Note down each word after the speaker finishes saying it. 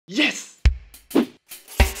Yes!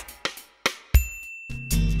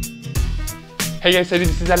 Hey guys, salut,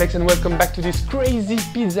 this is Alex and welcome back to this crazy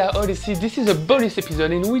pizza odyssey. This is a bonus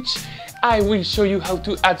episode in which I will show you how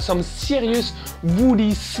to add some serious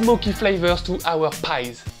woody, smoky flavors to our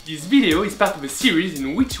pies. This video is part of a series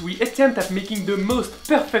in which we attempt at making the most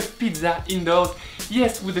perfect pizza indoors,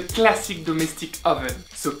 yes, with a classic domestic oven.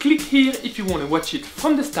 So click here if you want to watch it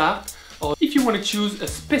from the start or if you want to choose a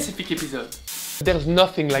specific episode. There's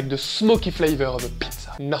nothing like the smoky flavor of a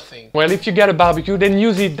pizza. Nothing. Well, if you got a barbecue, then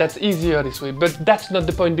use it, that's easier this way. But that's not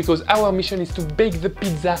the point because our mission is to bake the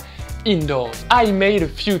pizza indoors. I made a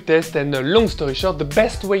few tests and long story short, the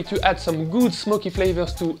best way to add some good smoky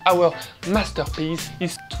flavors to our masterpiece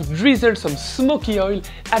is to drizzle some smoky oil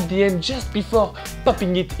at the end just before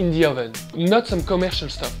popping it in the oven. Not some commercial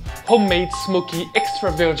stuff. Homemade smoky extra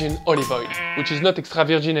virgin olive oil, which is not extra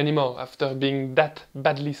virgin anymore after being that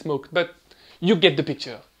badly smoked, but you get the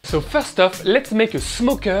picture. So first off, let's make a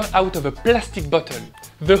smoker out of a plastic bottle.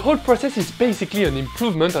 The whole process is basically an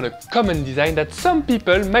improvement on a common design that some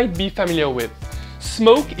people might be familiar with.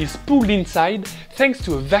 Smoke is pulled inside thanks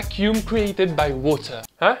to a vacuum created by water.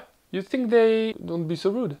 Huh? You think they... Don't be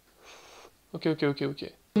so rude.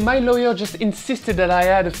 Okay. My lawyer just insisted that I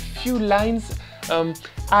add a few lines.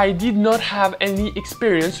 I did not have any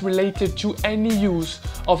experience related to any use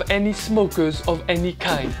of any smokers of any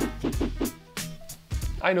kind.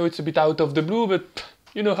 I know it's a bit out of the blue, but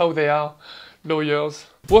you know how they are, lawyers.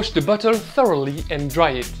 Wash the bottle thoroughly and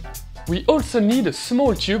dry it. We also need a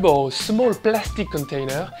small tube or a small plastic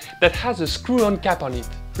container that has a screw-on cap on it.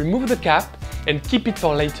 Remove the cap and keep it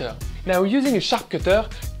for later. Now using a sharp cutter,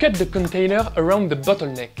 cut the container around the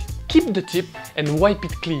bottleneck. Keep the tip and wipe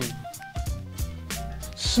it clean.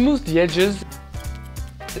 Smooth the edges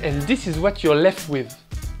and this is what you're left with.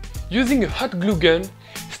 Using a hot glue gun,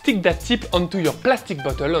 stick that tip onto your plastic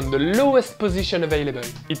bottle on the lowest position available.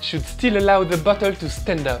 It should still allow the bottle to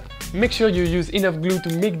stand up. Make sure you use enough glue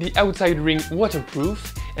to make the outside ring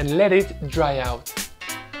waterproof and let it dry out.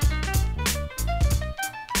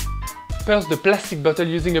 Purse the plastic bottle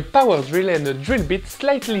using a power drill and a drill bit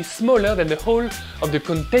slightly smaller than the hole of the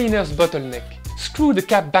container's bottleneck. Screw the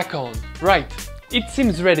cap back on. Right. It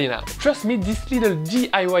seems ready now. Trust me, this little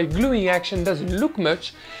DIY gluing action doesn't look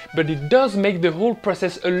much, but it does make the whole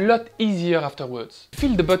process a lot easier afterwards.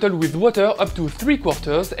 Fill the bottle with water up to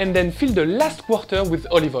 3/4 and then fill the last quarter with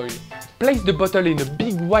olive oil. Place the bottle in a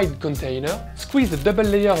big wide container, squeeze a double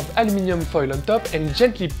layer of aluminium foil on top and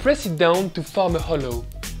gently press it down to form a hollow.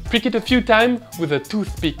 Prick it a few times with a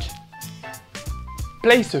toothpick.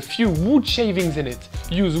 Place a few wood shavings in it.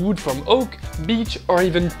 Use wood from oak, beech or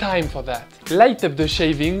even thyme for that. Light up the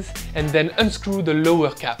shavings and then unscrew the lower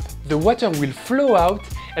cap. The water will flow out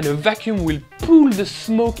and a vacuum will pull the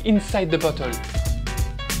smoke inside the bottle.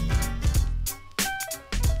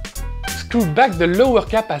 Screw back the lower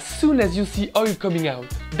cap as soon as you see oil coming out.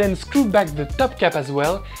 Then screw back the top cap as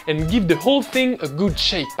well and give the whole thing a good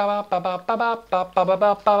shake.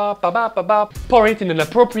 Pour it in an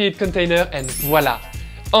appropriate container and voila!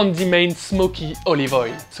 On-demand smoky olive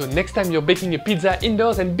oil. So next time you're baking a pizza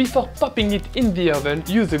indoors and before popping it in the oven,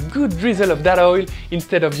 use a good drizzle of that oil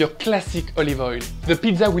instead of your classic olive oil. The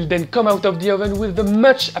pizza will then come out of the oven with the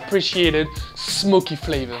much appreciated smoky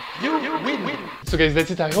flavor. You win! So guys,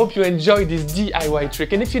 that's it. I hope you enjoyed this DIY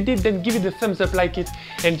trick, and if you did, then give it a thumbs up, like it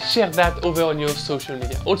and share that over on your social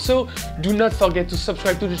media. Also, do not forget to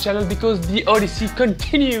subscribe to the channel because the Odyssey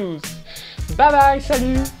continues. Bye bye,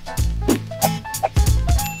 salut!